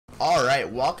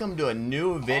Alright, welcome to a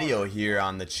new video here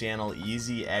on the channel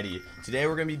Easy Eddie. Today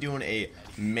we're going to be doing a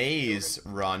maze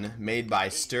run made by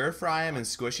Stirfry and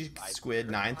Squishy Squid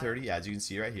 930, as you can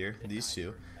see right here, these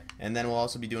two. And then we'll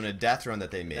also be doing a death run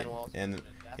that they made. And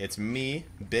it's me,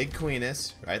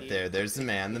 BIGQueenis, right there. There's the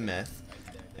man, the myth.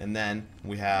 And then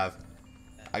we have,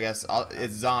 I guess,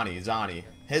 it's Zonni.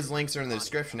 His links are in the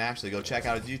description, actually. Go check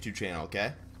out his YouTube channel,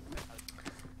 okay?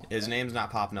 His name's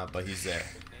not popping up, but he's there.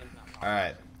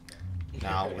 Alright.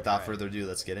 Now, without further ado,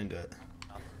 let's get into it.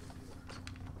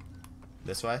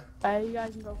 This way? You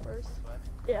guys can go first.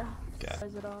 Yeah. Okay.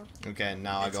 Okay,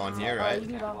 now I go in here, right? You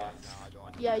can go.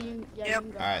 Yeah, you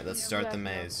can go. Alright, let's start the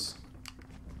maze.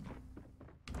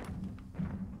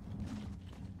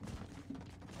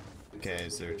 Okay,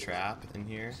 is there a trap in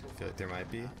here? I feel like there might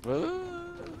be.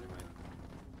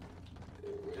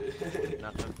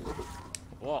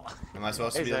 Whoa. Am I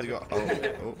supposed to be able to go?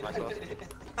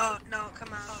 Oh, no,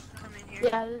 come out. Come in here.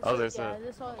 Yeah, this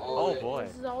oh boy.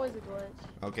 This is always a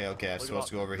glitch. Okay, I'm supposed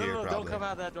to go over here, no, probably. Don't come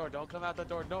out that door. Don't come out that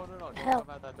door. No. Don't Help.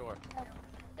 come out that door.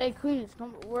 Hey, Queens,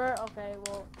 come. We're okay.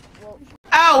 Well.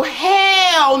 Oh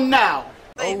hell no!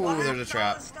 Wait, Oh, what there's a happened to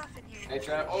trap. all the stuff in here? Hey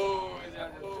trap. Oh.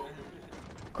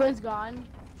 Quinn's gone.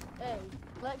 Hey,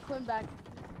 let Quinn back.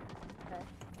 Okay.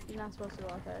 You're not supposed to go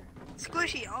out there.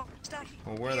 Squishy, all the stuff.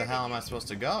 Well, where the hell am I supposed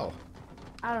to go?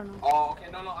 I don't know. Oh,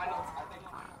 okay. No, I know. I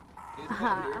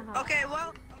think. Okay,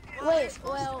 well, Wait, there's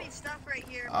supposed to be stuff right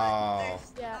here. But Oh.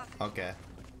 there's Yeah. stuff. Okay.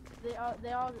 They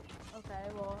all. Okay.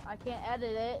 Well, I can't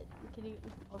edit it. Can you?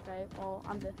 Okay. Well,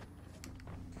 I'm dead.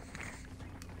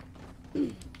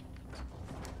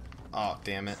 Oh,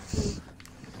 damn it.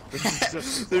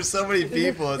 There's so many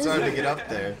people, it's hard to get up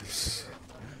there.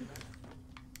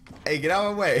 Hey, get out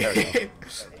of my way.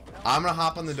 I'm gonna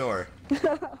hop on the door.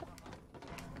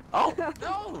 Oh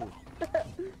no!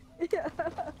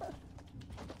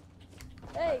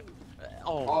 Hey,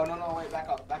 Oh. No, wait, back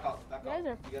up. you guys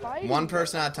are fighting. One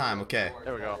person at a time, okay.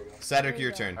 There we go. Cedric,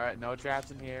 your turn. All right, no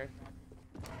traps in here.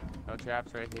 No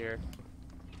traps right here.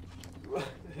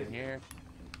 In here.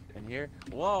 In here.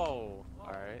 Whoa! All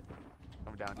right.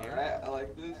 Come down here. Alright, I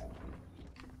like this.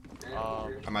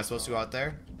 Am I supposed to go out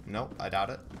there? Nope, I doubt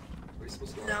it. We're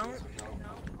supposed to go No. out this way,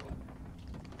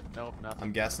 Nope, nothing.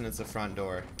 I'm guessing it's the front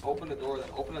door. Open the door then.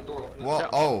 Open the door.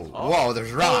 Whoa, whoa,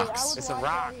 there's rocks. It's a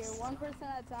rocks. One person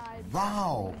at a time.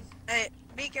 Wow. Hey,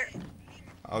 be careful.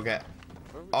 Okay.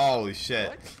 Holy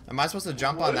shit. Am I supposed to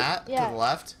jump on that Yeah. to the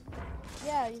left?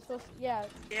 Yeah, you're supposed to. Yeah.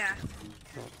 Yeah.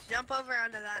 Jump over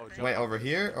onto that thing. Wait, over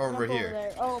here or over jump here?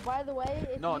 there. Oh, by the way,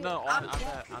 if No, you, no, on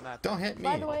that. Don't hit me.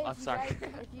 By the way, I'm if sorry.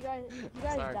 you guys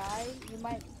Sorry. die, you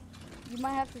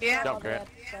might have to Yeah. start all the way Don't at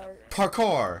the start.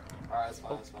 Parkour. Alright, it's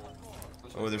fine.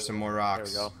 Oh, there's some more There we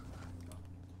rocks. go.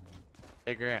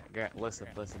 Hey Grant, listen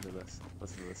to this.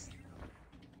 Listen to this.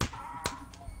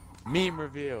 Meme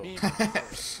review.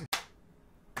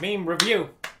 Meme review.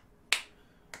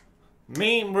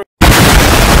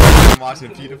 I'm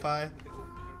watching PewDiePie.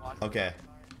 Okay.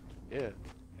 Yeah.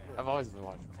 I've always been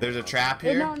watching. There's a trap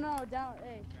Hey, here. no, down.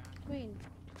 Hey, Quinn,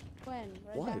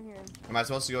 right What? down here. Am I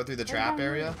supposed to go through the trap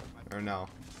area or no?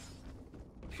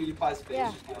 PewDiePie's face Yeah.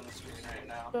 is on the screen right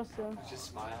now. Supposed to. He's just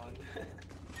smiling.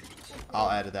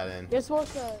 I'll edit that in. You're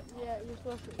supposed to. Yeah, you're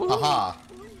supposed to. Haha.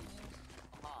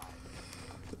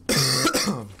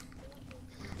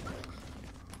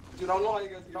 Dude, don't lie, you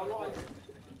guys. Don't lie.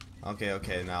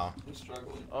 Okay, now. I'm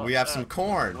struggling. Oh, We have some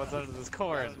corn. What's under this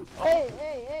corn? Oh,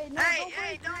 Hey, no,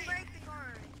 Hey, don't break the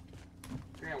corn.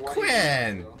 Grant, why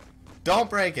Quinn! you Don't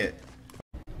break it.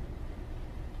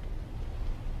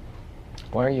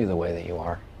 Why are you the way that you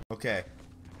are? Okay.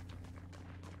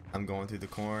 I'm going through the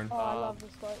corn. Oh, I love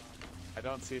this part. I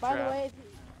don't see a By the trap. way,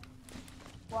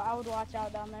 well, I would watch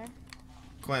out down there.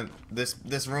 Quinn,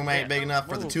 this room ain't big enough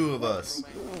for the two of us.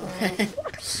 I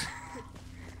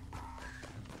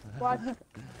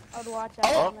would watch out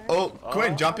down there. Oh,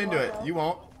 Quinn, jump into it. You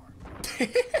won't.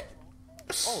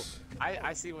 Oh,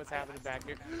 I see what's happening back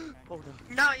here. Hold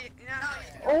on. No.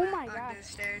 Oh my Under gosh. the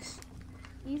stairs.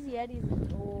 Easy Eddie's.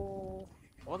 Oh.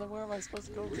 Well, then where am I supposed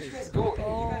to go to? go?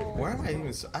 Oh. Where am I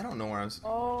even? I don't know where I'm.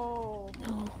 Oh.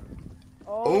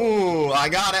 Ooh, I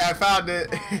got it. I found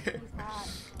it. He's hot.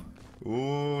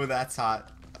 Ooh, that's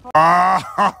hot.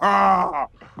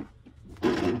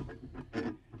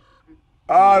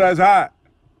 Oh, that's hot.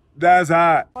 That's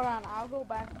hot. Hold on, I'll go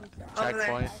back and check. Over there.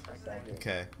 Checkpoint.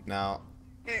 Okay, now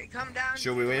Here, come down.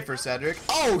 should we wait for Cedric?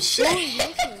 Oh shit!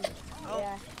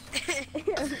 Yeah.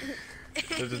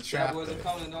 There's a Yeah, trap boys, I'm there.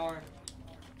 coming, don't worry.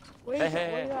 Where you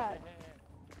at?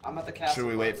 I'm at the castle. Should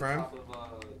we wait for him? Top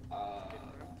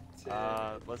of,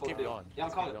 Let's keep going. Yeah, I'm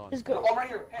Let's keep coming. going. Just go. Oh, I'm right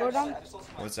here. Hey, Go I down. just saw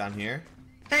somebody. What's down here?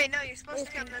 Hey, no, you're supposed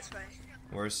to come this way.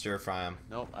 Where's Stirfry?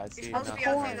 Nope, I You're see supposed to nothing be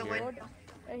out right through the here. window.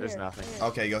 Right There's here, nothing. right here.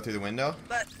 Okay, go through the window.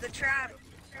 But the trap.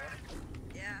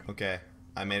 Yeah. Okay,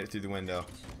 I made it through the window.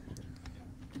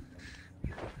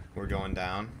 We're going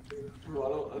down.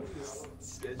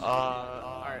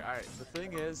 Alright. The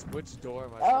thing is, which door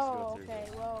am I supposed Oh, to go okay.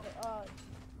 through? Well,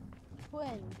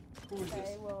 Quinn.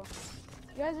 Okay, well,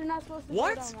 you guys are not supposed to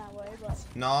What? go down that way, but.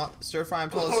 No,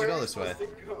 Stirfry told us to go this way.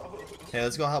 Hey,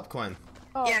 let's go help Quinn.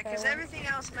 Oh, Yeah, okay, because well, everything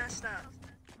else messed up.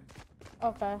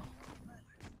 Okay.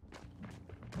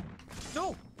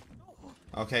 No!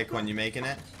 Okay, Quinn, you making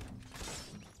it?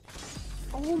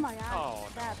 Oh my god. Oh,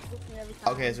 That hits me every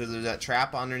time. Okay, so there's that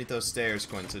trap underneath those stairs,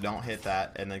 Quinn, so don't hit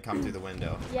that and then come through the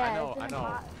window. Yeah, I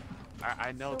know.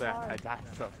 I know So that. hard. I died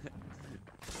from it.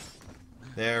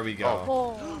 There we go.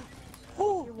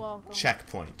 Oh. You're welcome.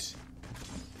 Checkpoint.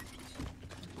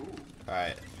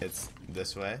 Alright, it's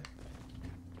this way.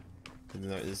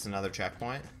 Is this another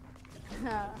checkpoint?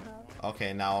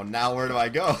 Okay, now where do I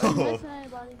go? Don't listen to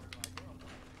anybody.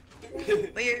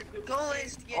 But your goal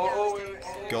is to get Oh, downstairs.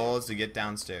 Goal is to get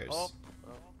downstairs. Oh.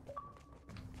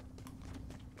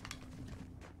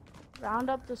 Round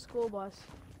up the school bus.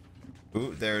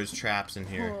 Ooh, there's traps in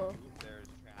here. Cool.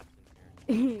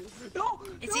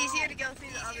 It's easier to go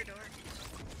through the other door.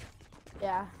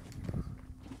 Yeah.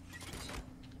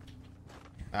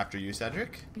 After you,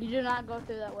 Cedric? You do not go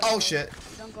through that window. Oh shit.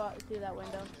 You don't go out through that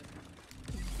window.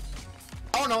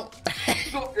 Oh no!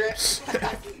 Go, Grant.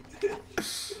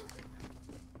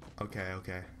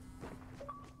 Okay.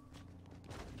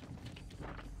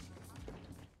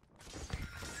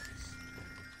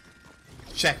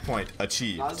 Checkpoint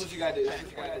achieved. Nah, that's what you gotta do. That's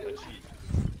what you gotta do.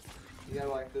 You gotta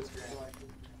like this, Grant.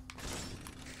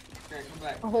 Grant, come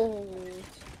back. Oh.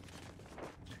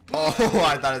 Oh,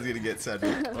 I thought I was gonna get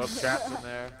Cedric. Oh, traps in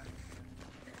there.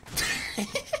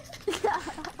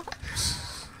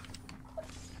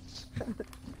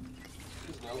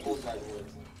 There's no gold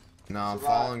backwards. No, I'm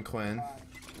following Quinn.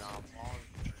 No, I'm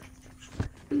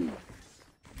falling.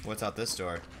 What's out this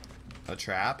door? A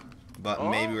trap? But Oh.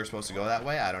 maybe we're supposed to go that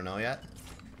way? I don't know yet.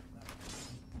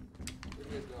 Where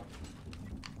do you guys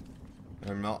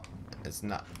go? Or no, it's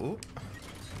not. Ooh.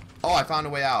 Oh, I found a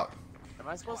way out. Am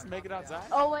I supposed to make it outside?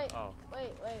 Oh wait. Oh.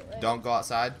 Wait. Don't go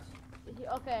outside.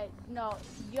 Okay, no.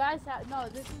 You guys have no.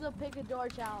 This is a pick a door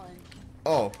challenge.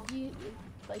 Oh, You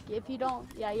like if you don't,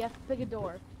 yeah, you have to pick a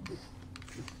door.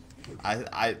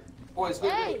 I. Boys,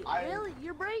 wait, Hey, wait. I- really?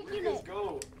 You're Where breaking do you guys it.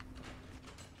 go?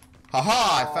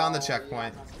 Haha! I found the Oh,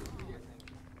 checkpoint. yeah, that's what you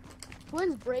think.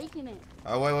 Quinn's breaking it.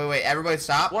 Oh wait! Everybody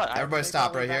stop! What? I have to Everybody make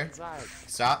stop my way right here. back inside.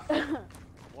 Stop.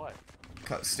 What?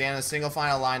 Stand in a single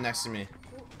file line next to me.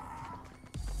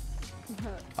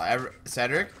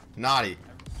 Cedric, naughty.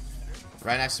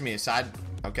 Right next to me. Side.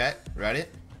 Okay. Ready?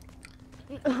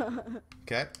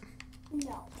 Okay.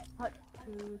 Hut,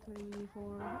 2, 3,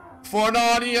 4. For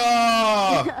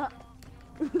Nadia!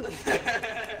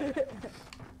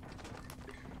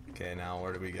 Okay, now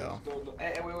where do we go?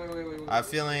 Hey, wait. I have a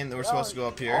feeling that we're supposed to go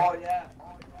up here. Oh, yeah.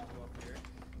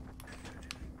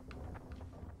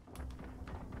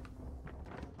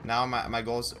 Now my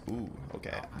goal is. Ooh,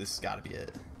 okay. This has got to be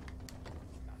it.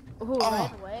 Ooh,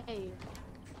 Oh. right away.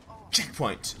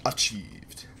 Checkpoint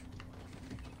achieved.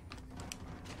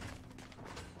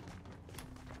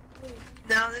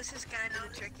 No, this is kind of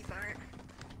the tricky part.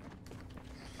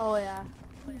 Oh yeah.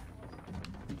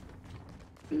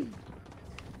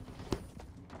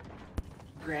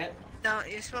 Grant. No,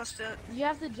 you're supposed to. You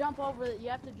have to jump over. You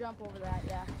have to jump over that.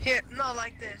 Yeah. Here, no,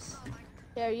 like this.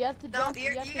 Here, you have to No, jump.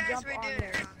 You have you to guys jump were on doing there.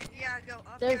 it wrong. You gotta go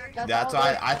up There's, here. That's all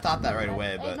why him. I thought that right Hey,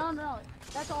 away, hey, but no.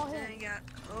 That's all And him. then you got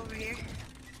over here.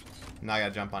 now I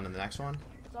gotta jump onto the next one.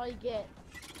 That's all you get.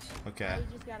 Okay. You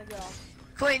just gotta go.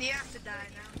 Quinn, you have to die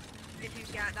now. If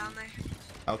you got down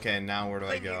there. Okay, now where do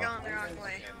I Quinn, you're go? going the wrong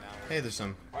way. Hey, there's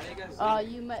some. Why do you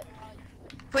guys You met.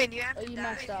 Quinn, you have Oh, to you die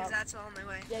messed because up. that's the only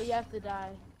way. Yeah, you have to die.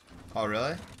 Oh,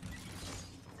 really?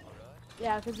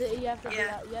 Yeah, because you have to get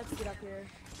Yeah. up. You have to get up here.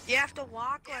 You have to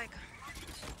walk like.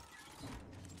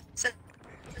 So,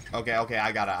 Okay,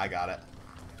 I got it.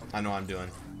 I know what I'm doing.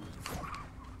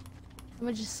 I'm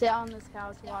gonna just sit on this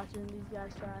couch watching these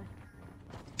guys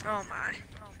try. oh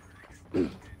my.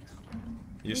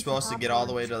 You're supposed to get all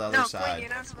the way to the other No, Quinn, side. you're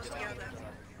not supposed to go there.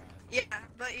 Yeah,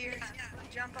 but you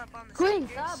jump up on the Quinn,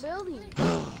 stairs. stop building.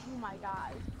 Oh my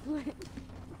god.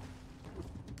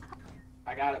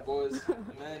 I got it, boys.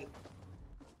 Man.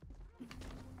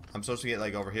 I'm supposed to get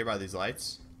like over here by these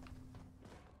lights.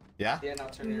 Yeah? Yeah, now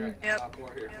turn it right. Yep. Come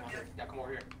over here. Yeah, come over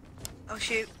here. Oh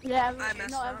shoot. Yeah, I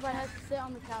messed no, up. everybody has to sit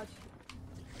on the couch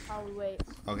while we wait.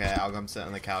 Okay, I'll come sit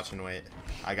on the couch and wait.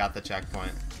 I got the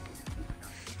checkpoint.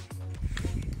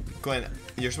 Quinn,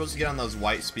 you're supposed to get on those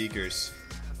white speakers.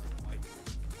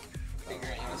 Figure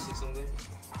out, you wanna see something?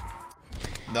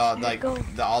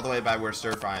 The all the way by where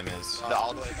Stirfry is.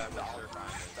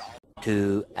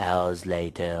 2 hours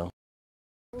later.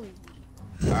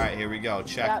 Alright, here we go.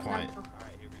 Checkpoint. Yeah,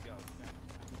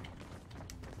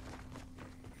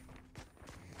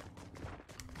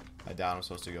 I doubt I'm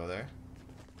supposed to go there.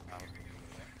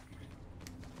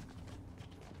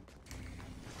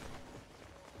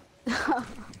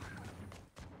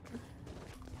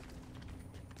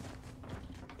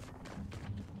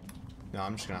 No,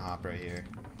 I'm just gonna hop right here.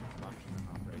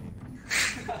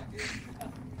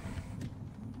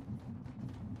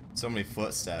 So many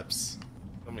footsteps.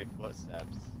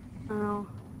 Oh.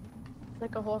 It's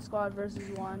like a whole squad versus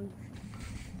one.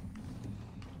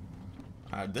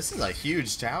 This is a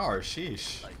huge tower.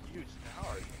 Sheesh.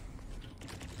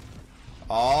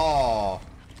 Oh.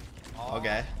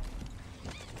 Okay.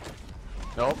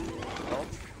 Nope. Nope.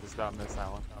 Just about missed that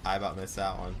one. I about missed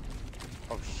that one.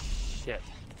 Oh shit.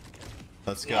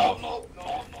 Let's go. No.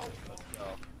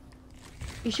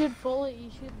 You should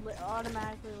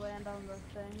automatically land on the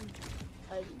thing.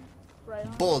 Like, right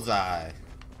on. Bullseye.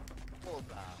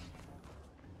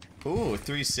 Ooh,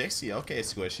 360. Okay,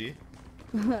 Squishy.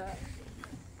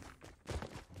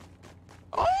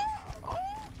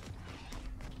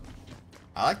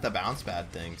 I like the bounce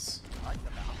pad things.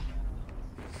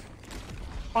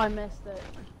 Oh, I missed it.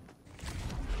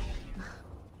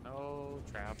 No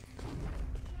trap.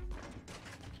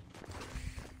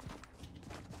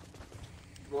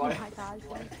 Oh my gosh.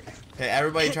 Hey,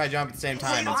 everybody try to jump at the same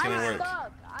time. It's gonna I'm work.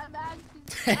 stuck. I'm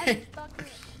stuck in it.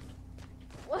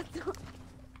 What the?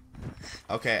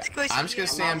 Okay, I'm just gonna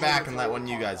stand back and let one of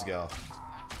you guys go.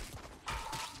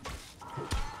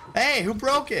 Hey, who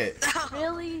broke it?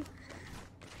 Really?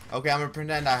 Okay, I'm gonna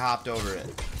pretend I hopped over it.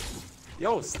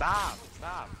 Yo, stop!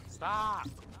 Stop!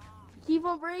 Keep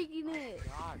on breaking it.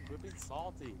 God, quit being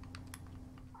salty.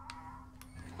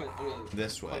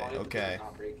 This way, okay.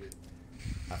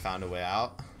 I found a way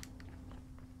out.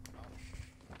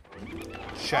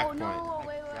 Checkpoint. Oh no!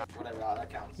 Wait. Whatever, that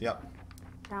counts. Yep.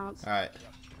 Counts. All right,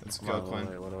 let's go, Quinn.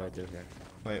 Wait, what do I do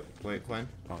here? Wait, Quinn.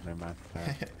 Oh, never mind. All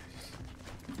right.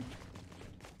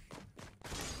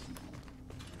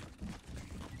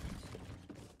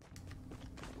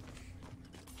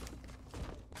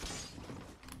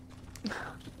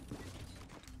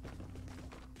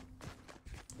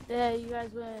 Yeah, you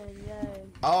guys win. Yay.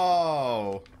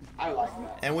 Oh, I like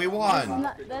that. and we won.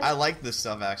 That's- I like this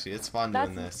stuff actually. It's fun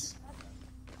doing That's-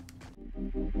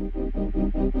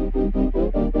 this.